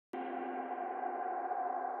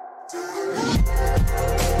I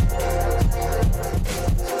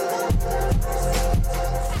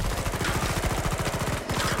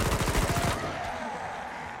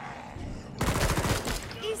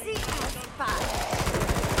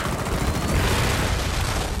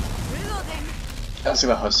see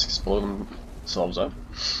the husks blow themselves up.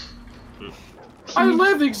 I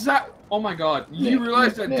live exact. Oh my god. You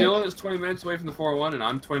realize that Nick. Dylan is 20 minutes away from the 401 and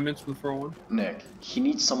I'm 20 minutes from the 401? Nick, he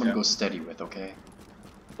needs someone to go steady with, okay?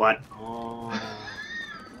 What? Oh.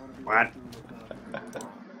 What?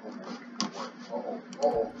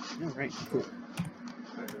 Alright, cool.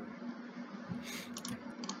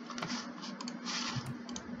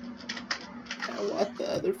 I want the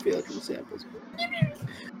other field samples.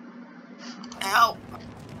 Ow!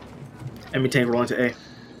 Enemy tank rolling to A.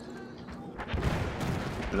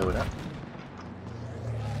 Blow it up.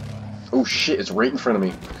 Oh shit, it's right in front of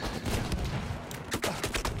me.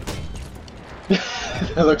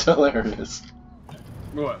 That looked hilarious.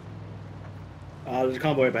 What? There's a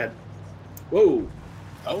convoy up ahead. Whoa!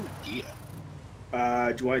 Oh,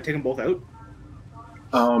 yeah. Do you want to take them both out?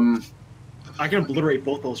 I I can obliterate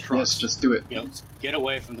both those trucks. Yes, just do it. You know, get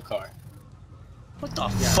away from the car. What the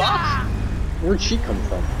fuck? Where'd she come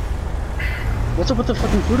from? What's up with the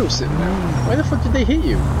fucking Pluto sitting there? Why the fuck did they hit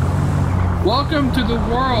you? Welcome to the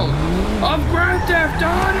world of Grand Theft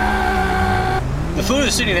Auto! The food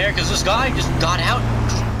is sitting there because this guy just got out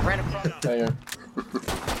and ran across. There you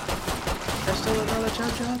There's still another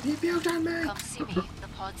chop. He puked on me. Come see me. The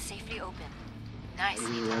pod's safely open. Nice.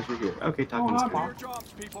 Okay, talking Oh, to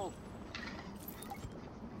jobs, people.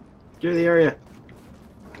 Clear the area.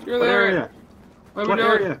 You're What there. area? Why are we What doing?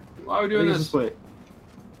 area? Why are we doing this? way?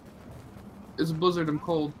 It's a blizzard. I'm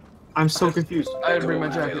cold. I'm so confused. I didn't bring my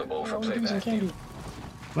jacket.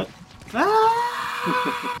 What?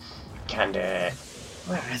 Ah! Candy.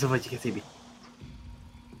 There's a way you can see me.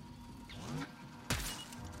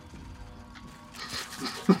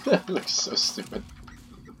 That looks so stupid.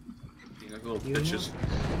 You little bitches.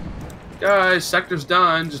 Guys, sector's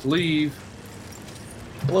done. Just leave.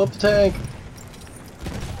 Blow up the tank.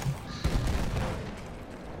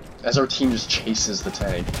 As our team just chases the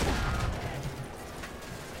tank.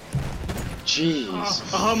 Jeez.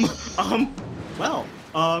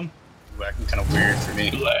 Acting kind of weird for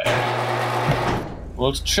me.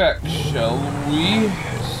 Let's check, shall we?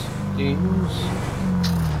 Games.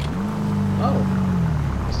 Oh.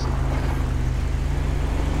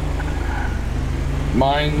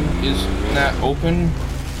 Mine is not open.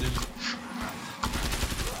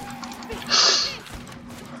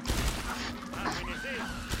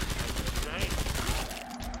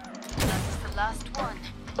 That's the last one.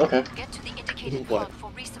 Okay. Get to the indicated pod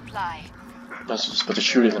for resupply. That's just supposed to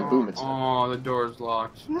shoot it and boom it. Oh, the door's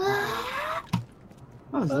locked. Oh,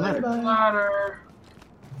 there's a ladder. Ladder.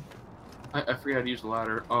 I forgot how to use the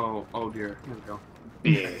ladder. Oh dear. Here we go.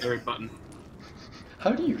 Yeah. The right button.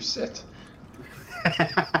 How do you sit?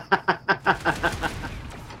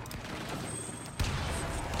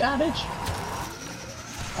 Garbage.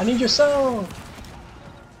 I need your soul.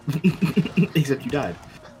 Except you died.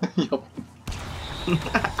 Yup.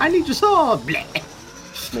 I need your soul. Bleh.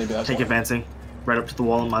 Maybe that's Take why. advancing. Right up to the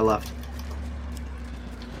wall on my left.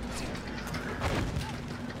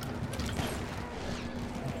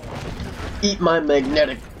 Eat my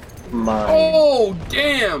magnetic mind. Oh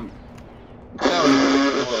damn! That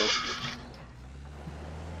was close.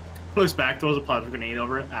 Looks back, throws a plasma grenade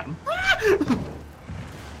over it at him.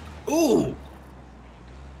 Ooh!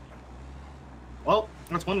 Well,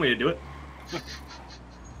 that's one way to do it.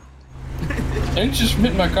 Tank just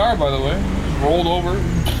hit my car, by the way. Just rolled over.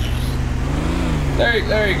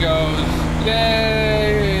 There he goes.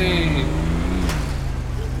 Yay!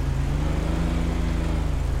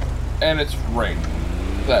 And it's right.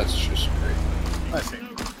 That's just great. I think.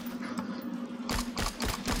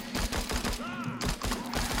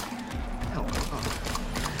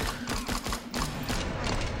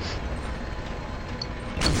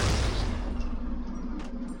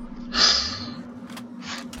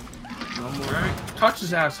 Right? Touch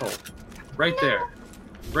his asshole. Right there.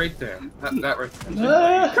 Right there. That right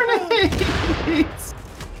there. Grenades!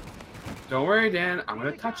 Don't worry, Dan. I'm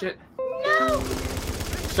gonna touch it. No!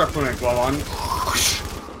 Start putting a glove on.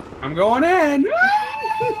 I'm going in!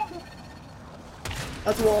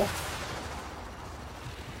 That's a wall.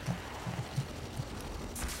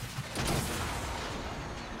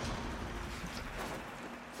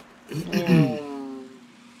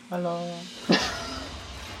 Hello.